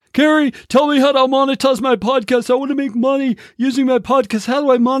Gary, tell me how to monetize my podcast. I want to make money using my podcast. How do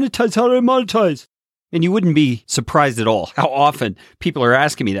I monetize? How do I monetize? And you wouldn't be surprised at all how often people are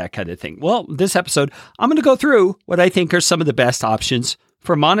asking me that kind of thing. Well, this episode, I'm going to go through what I think are some of the best options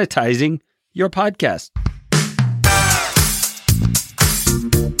for monetizing your podcast.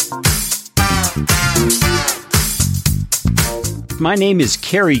 My name is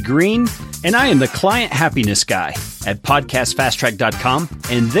Kerry Green, and I am the Client Happiness Guy at podcastfasttrack.com,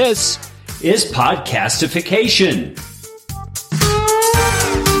 and this is Podcastification.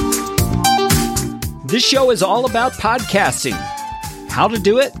 This show is all about podcasting. How to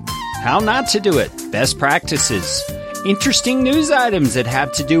do it, how not to do it, best practices, interesting news items that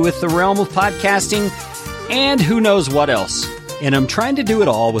have to do with the realm of podcasting, and who knows what else. And I'm trying to do it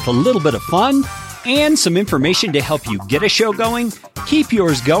all with a little bit of fun and some information to help you get a show going, keep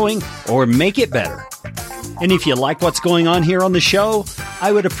yours going, or make it better. And if you like what's going on here on the show,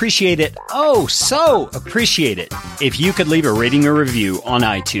 I would appreciate it, oh so appreciate it, if you could leave a rating or review on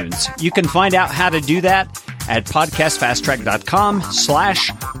iTunes. You can find out how to do that at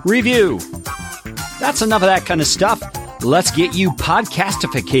podcastfasttrack.com/review. That's enough of that kind of stuff. Let's get you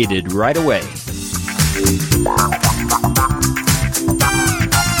podcastificated right away.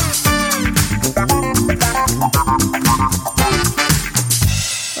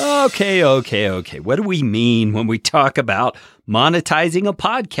 Okay. What do we mean when we talk about monetizing a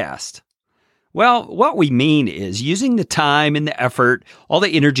podcast? Well, what we mean is using the time and the effort, all the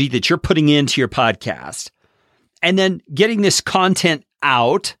energy that you're putting into your podcast, and then getting this content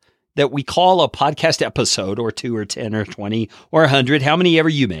out that we call a podcast episode, or 2 or 10 or 20 or 100, how many ever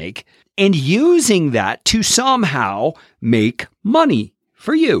you make, and using that to somehow make money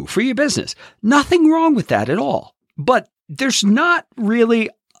for you, for your business. Nothing wrong with that at all. But there's not really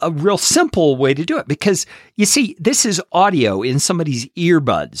a real simple way to do it, because you see, this is audio in somebody's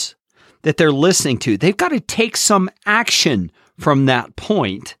earbuds that they're listening to. They've got to take some action from that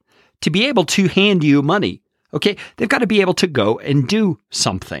point to be able to hand you money. Okay. They've got to be able to go and do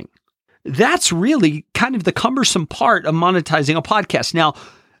something. That's really kind of the cumbersome part of monetizing a podcast. Now,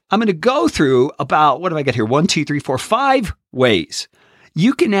 I'm going to go through about, what have I got here? 1, 2, 3, 4, 5 ways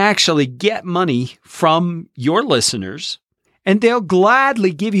you can actually get money from your listeners, and they'll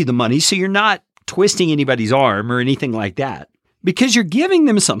gladly give you the money, so you're not twisting anybody's arm or anything like that, because you're giving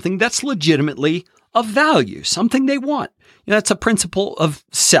them something that's legitimately of value, something they want. You know, that's a principle of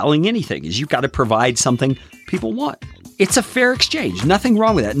selling anything, is you've got to provide something people want. It's a fair exchange. Nothing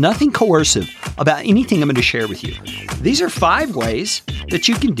wrong with that. Nothing coercive about anything I'm going to share with you. These are 5 ways that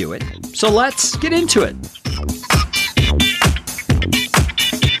you can do it. So let's get into it.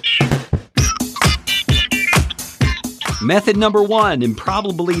 Method number 1, and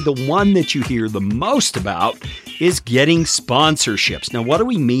probably the one that you hear the most about, is getting sponsorships. Now, what do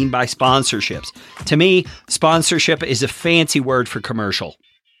we mean by sponsorships? To me, sponsorship is a fancy word for commercial.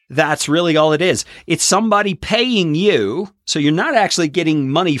 That's really all it is. It's somebody paying you, so you're not actually getting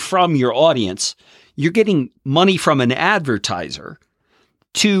money from your audience. You're getting money from an advertiser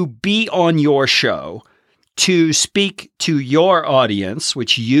to be on your show, to speak to your audience,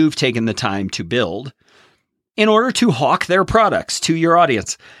 which you've taken the time to build, in order to hawk their products to your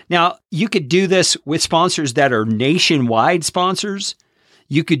audience. Now, you could do this with sponsors that are nationwide sponsors.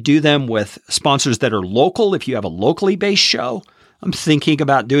 You could do them with sponsors that are local if you have a locally based show. I'm thinking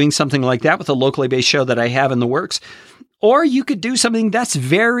about doing something like that with a locally based show that I have in the works. Or you could do something that's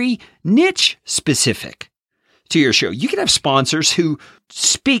very niche specific to your show. You could have sponsors who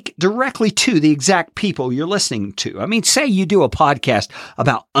speak directly to the exact people you're listening to. I mean, say you do a podcast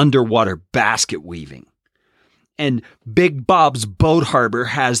about underwater basket weaving, and Big Bob's Boat Harbor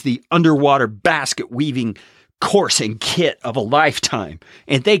has the underwater basket weaving course and kit of a lifetime.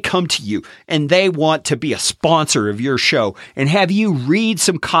 And they come to you and they want to be a sponsor of your show and have you read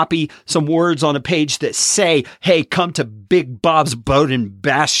some copy, some words on a page that say, hey, come to Big Bob's Boat and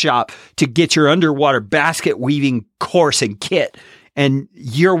Bass Shop to get your underwater basket weaving course and kit. And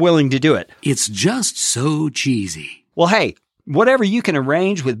you're willing to do it. It's just so cheesy. Well, hey, whatever you can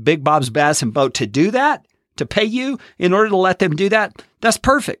arrange with Big Bob's Bass and Boat to do that, to pay you in order to let them do that, that's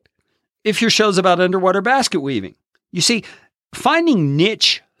perfect. If your show's about underwater basket weaving. You see, finding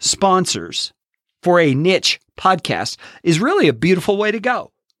niche sponsors for a niche podcast is really a beautiful way to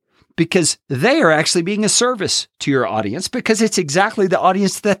go, because they are actually being a service to your audience, because it's exactly the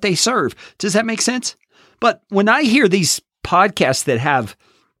audience that they serve. Does that make sense? But when I hear these podcasts that have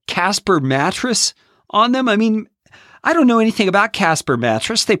Casper mattress on them, I mean, I don't know anything about Casper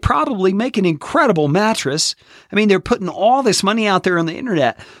mattress. They probably make an incredible mattress. I mean, they're putting all this money out there on the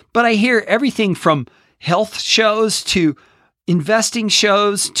internet, but I hear everything from health shows to investing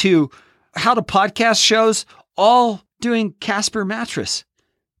shows to how to podcast shows, all doing Casper mattress.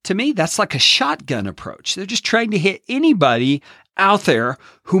 To me, that's like a shotgun approach. They're just trying to hit anybody out there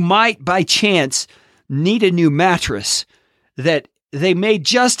who might by chance need a new mattress that they may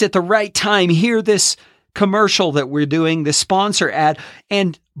just at the right time hear this commercial that we're doing, this sponsor ad,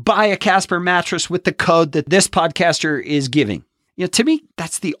 and buy a Casper mattress with the code that this podcaster is giving. To me,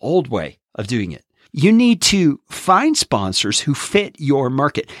 that's the old way of doing it. You need to find sponsors who fit your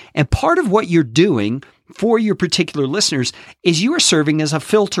market. And part of what you're doing for your particular listeners is you are serving as a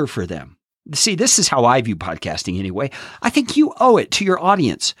filter for them. See, this is how I view podcasting anyway. I think you owe it to your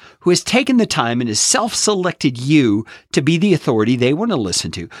audience who has taken the time and has self-selected you to be the authority they want to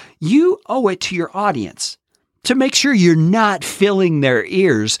listen to. You owe it to your audience to make sure you're not filling their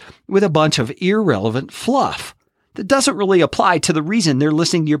ears with a bunch of irrelevant fluff that doesn't really apply to the reason they're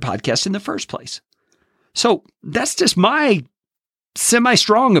listening to your podcast in the first place. So that's just my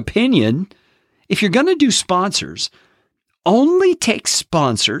semi-strong opinion. If you're going to do sponsors, only take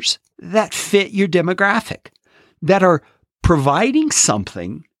sponsors that fit your demographic, that are providing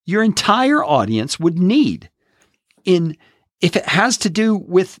something your entire audience would need. If it has to do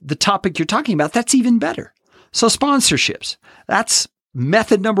with the topic you're talking about, that's even better. So sponsorships, that's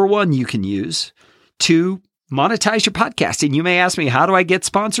method number one you can use to monetize your podcast. And you may ask me, how do I get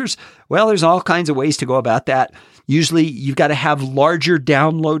sponsors? Well, there's all kinds of ways to go about that. Usually you've got to have larger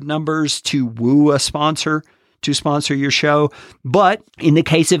download numbers to woo a sponsor to sponsor your show. But in the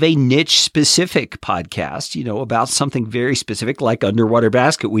case of a niche specific podcast, about something very specific like underwater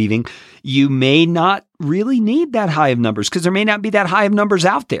basket weaving, you may not really need that high of numbers because there may not be that high of numbers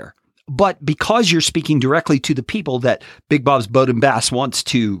out there. But because you're speaking directly to the people that Big Bob's Boat and Bass wants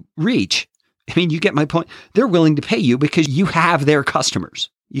to reach, you get my point. They're willing to pay you because you have their customers.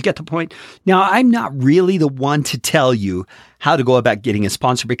 You get the point? Now, I'm not really the one to tell you how to go about getting a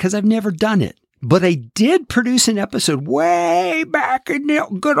sponsor because I've never done it. But I did produce an episode way back in the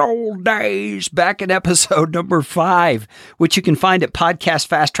good old days, back in episode number 5, which you can find at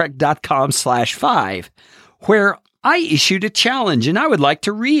podcastfasttrack.com/5, where I issued a challenge and I would like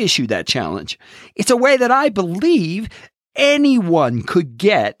to reissue that challenge. It's a way that I believe anyone could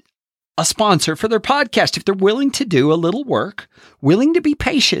get a sponsor for their podcast if they're willing to do a little work, willing to be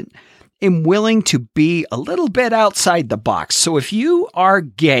patient, and willing to be a little bit outside the box. So if you are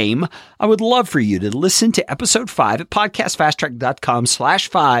game, I would love for you to listen to episode 5 at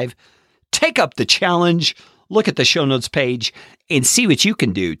podcastfasttrack.com/5, take up the challenge, look at the show notes page, and see what you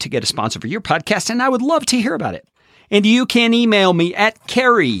can do to get a sponsor for your podcast. And I would love to hear about it. And you can email me at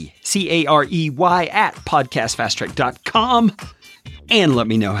Carey, Carey, at podcastfasttrack.com. And let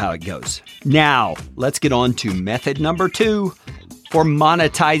me know how it goes. Now, let's get on to method number 2 for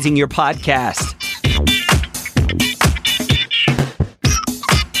monetizing your podcast.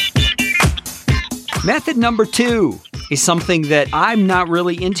 Method number 2 is something that I'm not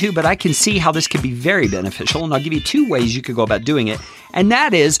really into, but I can see how this could be very beneficial. And I'll give you 2 ways you could go about doing it. And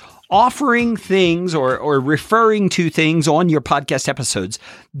that is offering things or referring to things on your podcast episodes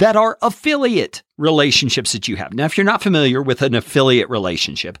that are affiliate relationships that you have. Now, if you're not familiar with an affiliate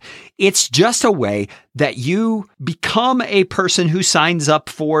relationship, it's just a way that you become a person who signs up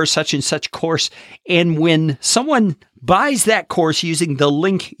for such and such course. And when someone buys that course using the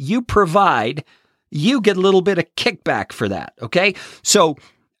link you provide, you get a little bit of kickback for that. Okay. So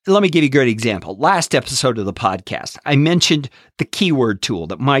let me give you a great example. Last episode of the podcast, I mentioned the keyword tool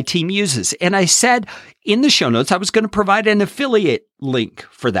that my team uses. And I said in the show notes, I was going to provide an affiliate link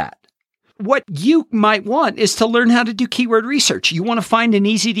for that. What you might want is to learn how to do keyword research. You want to find an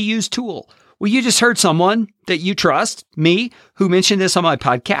easy to use tool. Well, you just heard someone that you trust, me, who mentioned this on my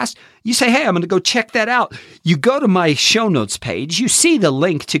podcast. You say, hey, I'm going to go check that out. You go to my show notes page. You see the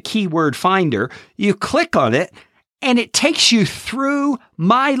link to Keyword Finder. You click on it. And it takes you through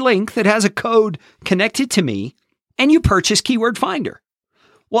my link that has a code connected to me, and you purchase Keyword Finder.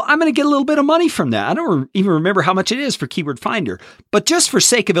 Well, I'm going to get a little bit of money from that. I don't even remember how much it is for Keyword Finder, but just for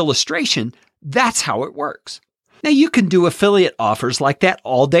sake of illustration, that's how it works. Now, you can do affiliate offers like that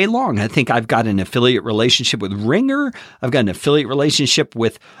all day long. I think I've got an affiliate relationship with Ringer. I've got an affiliate relationship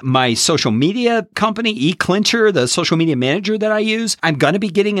with my social media company, eClincher, the social media manager that I use. I'm going to be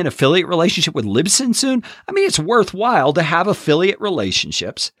getting an affiliate relationship with Libsyn soon. I mean, it's worthwhile to have affiliate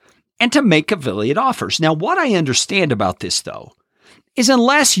relationships and to make affiliate offers. Now, what I understand about this, though, is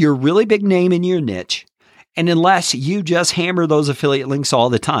unless you're a really big name in your niche, and unless you just hammer those affiliate links all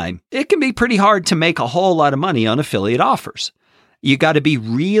the time, it can be pretty hard to make a whole lot of money on affiliate offers. You got to be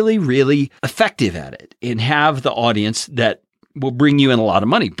really, really effective at it and have the audience that will bring you in a lot of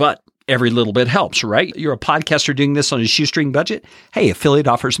money. But every little bit helps, right? You're a podcaster doing this on a shoestring budget. Hey, affiliate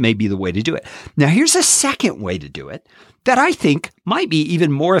offers may be the way to do it. Now, here's a second way to do it that I think might be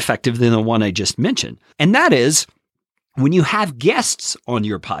even more effective than the one I just mentioned. And that is when you have guests on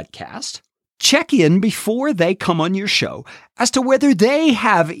your podcast, check in before they come on your show as to whether they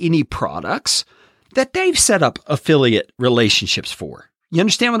have any products that they've set up affiliate relationships for. You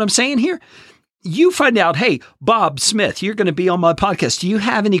understand what I'm saying here? You find out, hey, Bob Smith, you're going to be on my podcast. Do you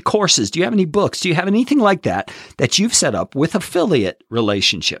have any courses? Do you have any books? Do you have anything like that you've set up with affiliate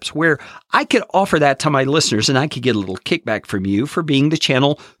relationships where I could offer that to my listeners and I could get a little kickback from you for being the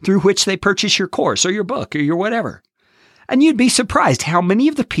channel through which they purchase your course or your book or your whatever. And you'd be surprised how many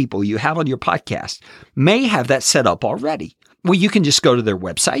of the people you have on your podcast may have that set up already. Well, you can just go to their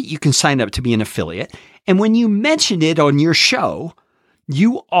website. You can sign up to be an affiliate. And when you mention it on your show,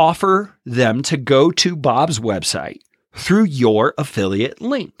 you offer them to go to Bob's website through your affiliate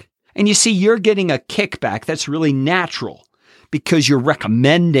link. And you see, you're getting a kickback that's really natural because you're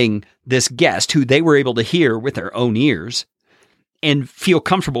recommending this guest who they were able to hear with their own ears and feel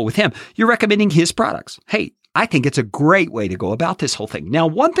comfortable with him. You're recommending his products. Hey, I think it's a great way to go about this whole thing. Now,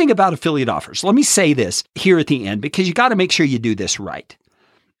 one thing about affiliate offers, let me say this here at the end because you got to make sure you do this right.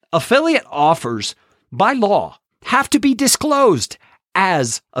 Affiliate offers, by law, have to be disclosed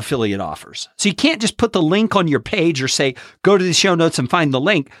as affiliate offers. So you can't just put the link on your page or say, go to the show notes and find the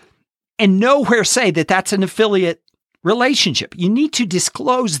link and nowhere say that that's an affiliate relationship. You need to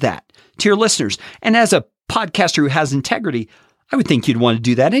disclose that to your listeners. And as a podcaster who has integrity, I would think you'd want to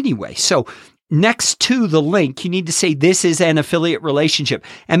do that anyway. So next to the link, you need to say this is an affiliate relationship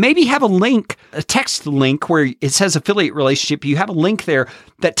and maybe have a link, a text link where it says affiliate relationship. You have a link there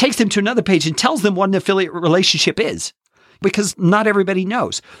that takes them to another page and tells them what an affiliate relationship is. Because not everybody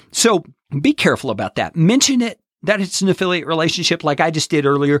knows. So be careful about that. Mention it that it's an affiliate relationship like I just did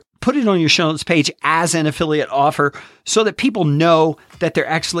earlier. Put it on your show notes page as an affiliate offer so that people know that they're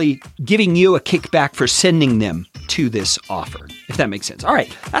actually giving you a kickback for sending them to this offer, if that makes sense. All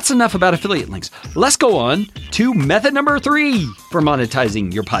right, that's enough about affiliate links. Let's go on to method number 3 for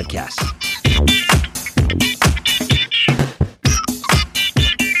monetizing your podcast.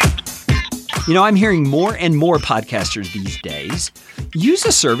 You know, I'm hearing more and more podcasters these days use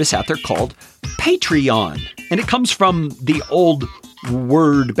a service out there called Patreon. And it comes from the old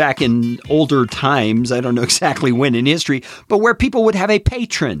word back in older times. I don't know exactly when in history, but where people would have a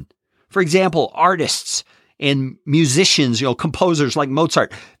patron. For example, artists and musicians, composers like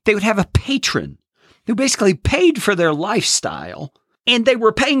Mozart, they would have a patron who basically paid for their lifestyle and they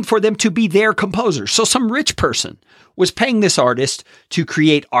were paying for them to be their composer. So some rich person was paying this artist to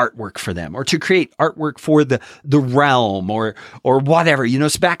create artwork for them or to create artwork for the realm or whatever.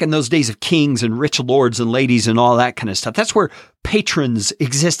 It's back in those days of kings and rich lords and ladies and all that kind of stuff. That's where patrons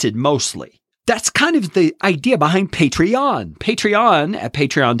existed mostly. That's kind of the idea behind Patreon. Patreon at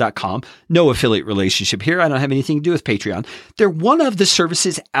patreon.com. No affiliate relationship here. I don't have anything to do with Patreon. They're one of the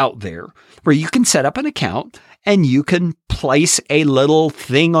services out there where you can set up an account and you can place a little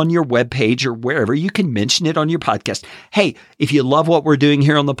thing on your webpage or wherever. You can mention it on your podcast. Hey, if you love what we're doing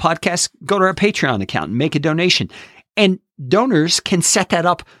here on the podcast, go to our Patreon account and make a donation. And donors can set that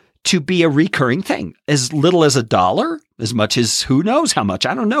up to be a recurring thing, as little as $1, as much as who knows how much.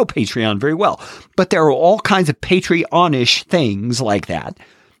 I don't know Patreon very well, but there are all kinds of Patreon-ish things like that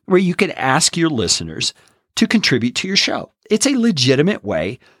where you can ask your listeners to contribute to your show. It's a legitimate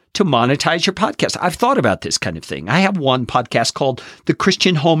way to monetize your podcast. I've thought about this kind of thing. I have one podcast called the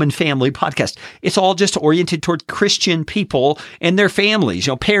Christian Home and Family Podcast. It's all just oriented toward Christian people and their families,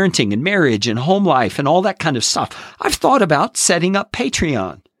 parenting and marriage and home life and all that kind of stuff. I've thought about setting up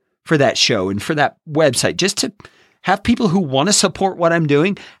Patreon for that show and for that website just to have people who want to support what I'm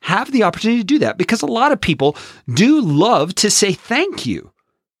doing have the opportunity to do that, because a lot of people do love to say thank you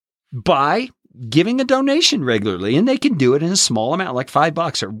by giving a donation regularly, and they can do it in a small amount, like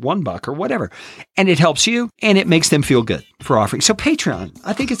 $5 or $1 or whatever. And it helps you and it makes them feel good for offering. So Patreon,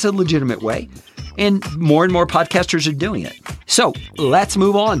 I think it's a legitimate way, and more podcasters are doing it. So let's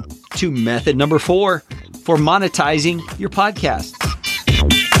move on to method number 4 for monetizing your podcast.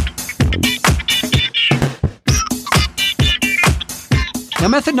 Now,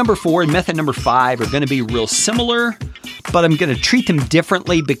 method number 4 and method number 5 are going to be real similar, but I'm going to treat them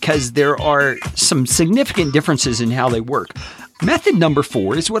differently because there are some significant differences in how they work. Method number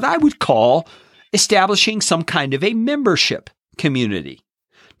 4 is what I would call establishing some kind of a membership community.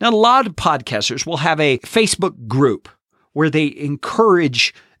 Now, a lot of podcasters will have a Facebook group where they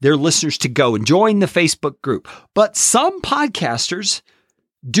encourage their listeners to go and join the Facebook group. But some podcasters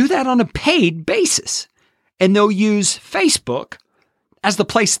do that on a paid basis, and they'll use Facebook as the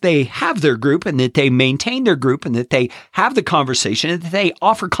place they have their group and that they maintain their group and that they have the conversation and that they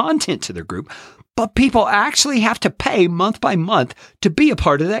offer content to their group. But people actually have to pay month by month to be a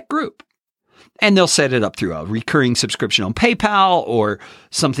part of that group. And they'll set it up through a recurring subscription on PayPal or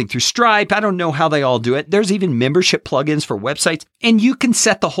something through Stripe. I don't know how they all do it. There's even membership plugins for websites, and you can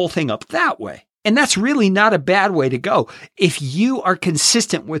set the whole thing up that way. And that's really not a bad way to go. If you are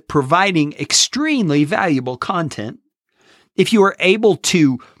consistent with providing extremely valuable content, if you are able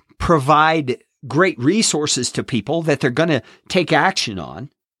to provide great resources to people that they're going to take action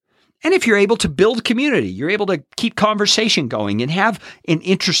on, and if you're able to build community, you're able to keep conversation going and have an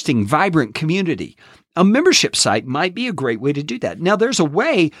interesting, vibrant community, a membership site might be a great way to do that. Now, there's a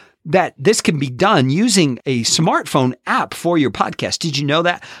way that this can be done using a smartphone app for your podcast. Did you know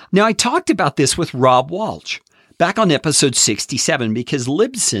that? Now, I talked about this with Rob Walsh back on episode 67 because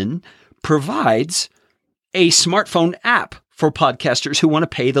Libsyn provides a smartphone app for podcasters who want to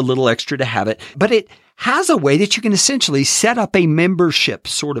pay the little extra to have it, but it has a way that you can essentially set up a membership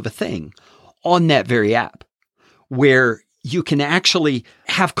sort of a thing on that very app where you can actually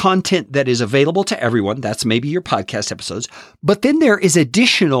have content that is available to everyone. That's maybe your podcast episodes, but then there is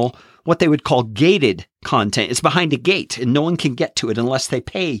additional, what they would call gated content. It's behind a gate and no one can get to it unless they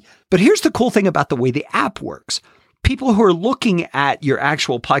pay. But here's the cool thing about the way the app works. People who are looking at your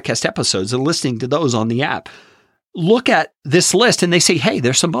actual podcast episodes and listening to those on the app look at this list and they say, hey,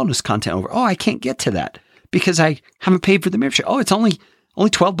 there's some bonus content over. Oh, I can't get to that because I haven't paid for the membership. Oh, it's only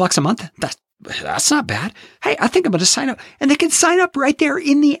 $12 a month. That's not bad. Hey, I think I'm going to sign up. And they can sign up right there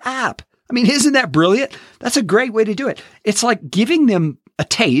in the app. I mean, isn't that brilliant? That's a great way to do it. It's like giving them a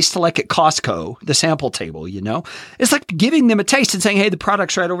taste, like at Costco, the sample table, you know? It's like giving them a taste and saying, hey, the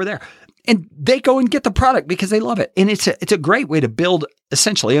product's right over there. And they go and get the product because they love it. And it's a great way to build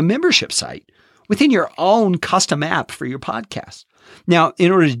essentially a membership site within your own custom app for your podcast. Now,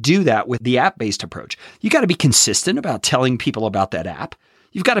 in order to do that with the app-based approach, you got to be consistent about telling people about that app.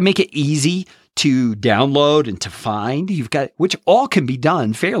 You've got to make it easy to download and to find. Which all can be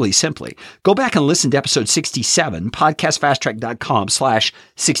done fairly simply. Go back and listen to episode 67,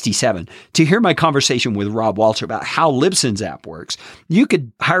 podcastfasttrack.com/67 to hear my conversation with Rob Walsh about how Libsyn's app works. You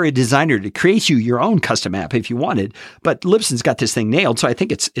could hire a designer to create you your own custom app if you wanted, but Libsyn's got this thing nailed, so I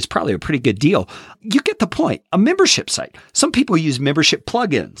think it's probably a pretty good deal. You get the point. A membership site. Some people use membership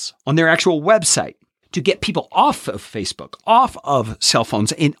plugins on their actual website to get people off of Facebook, off of cell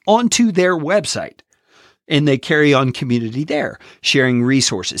phones, and onto their website. And they carry on community there, sharing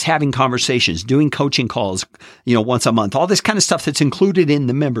resources, having conversations, doing coaching calls, once a month, all this kind of stuff that's included in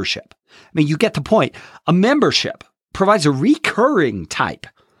the membership. I mean, you get the point. A membership provides a recurring type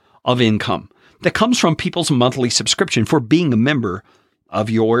of income that comes from people's monthly subscription for being a member of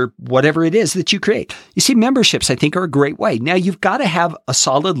your whatever it is that you create. You see, memberships, I think, are a great way. Now, you've got to have a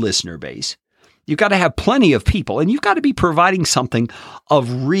solid listener base. You've got to have plenty of people, and you've got to be providing something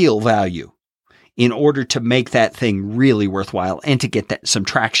of real value in order to make that thing really worthwhile and to get some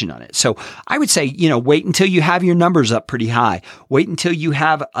traction on it. So I would say, wait until you have your numbers up pretty high. Wait until you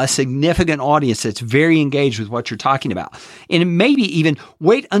have a significant audience that's very engaged with what you're talking about. And maybe even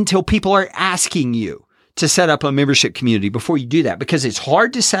wait until people are asking you to set up a membership community before you do that, because it's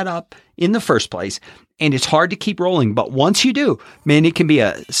hard to set up in the first place and it's hard to keep rolling. But once you do, man, it can be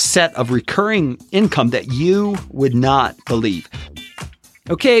a set of recurring income that you would not believe.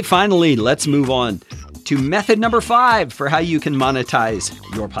 Okay, finally, let's move on to method number 5 for how you can monetize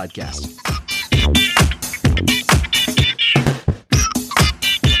your podcast.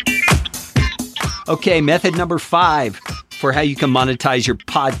 Okay, method number 5 for how you can monetize your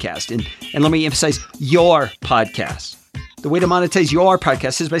podcast. And let me emphasize your podcast. The way to monetize your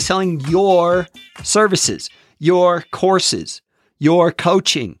podcast is by selling your services, your courses, your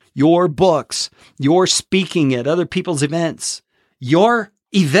coaching, your books, your speaking at other people's events, your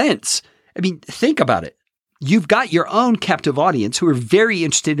events. I mean, think about it. You've got your own captive audience who are very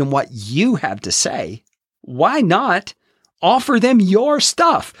interested in what you have to say. Why not offer them your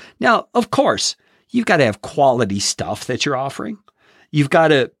stuff? Now, of course, you've got to have quality stuff that you're offering. You've got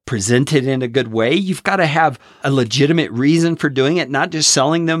to present it in a good way. You've got to have a legitimate reason for doing it, not just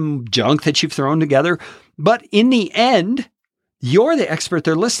selling them junk that you've thrown together. But in the end, you're the expert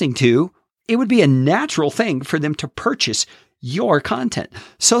they're listening to. It would be a natural thing for them to purchase your content.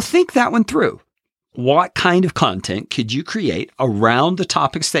 So think that one through. What kind of content could you create around the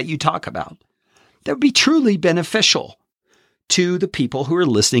topics that you talk about that would be truly beneficial to the people who are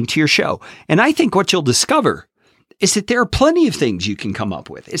listening to your show? And I think what you'll discover is that there are plenty of things you can come up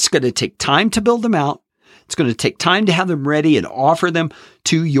with. It's going to take time to build them out. It's going to take time to have them ready and offer them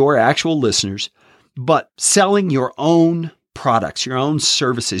to your actual listeners. But selling your own products, your own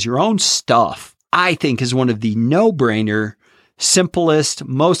services, your own stuff, I think is one of the no-brainer, simplest,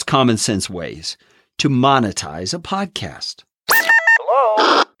 most common sense ways to monetize a podcast.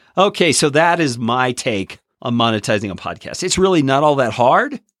 Hello? Okay, so that is my take on monetizing a podcast. It's really not all that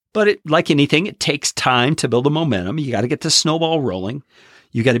hard, but like anything, it takes time to build a momentum. You got to get the snowball rolling.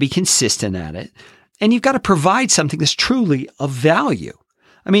 You got to be consistent at it. And you've got to provide something that's truly of value.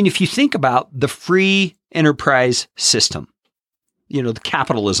 I mean, if you think about the free enterprise system, the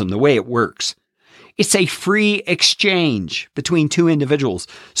capitalism, the way it works, it's a free exchange between two individuals.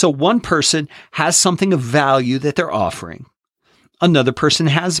 So one person has something of value that they're offering. Another person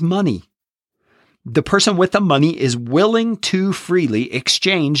has money. The person with the money is willing to freely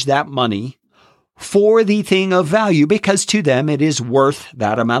exchange that money for the thing of value because to them it is worth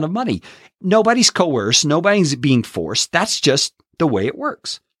that amount of money. Nobody's coerced. Nobody's being forced. That's just the way it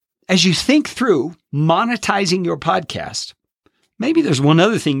works. As you think through monetizing your podcast, maybe there's one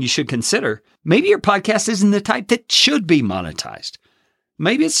other thing you should consider. Maybe your podcast isn't the type that should be monetized.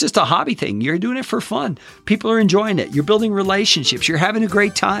 Maybe it's just a hobby thing. You're doing it for fun. People are enjoying it. You're building relationships. You're having a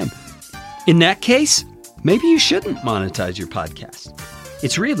great time. In that case, maybe you shouldn't monetize your podcast.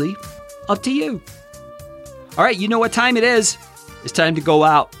 It's really up to you. All right, you know what time it is. It's time to go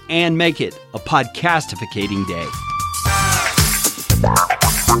out and make it a podcastificating day.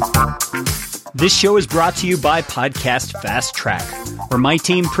 This show is brought to you by Podcast Fast Track, where my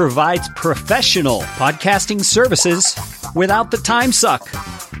team provides professional podcasting services without the time suck.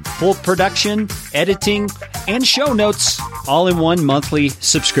 Full production, editing, and show notes all in one monthly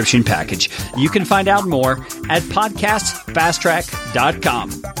subscription package. You can find out more at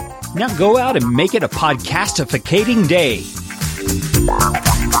podcastfasttrack.com. Now go out and make it a podcastificating day.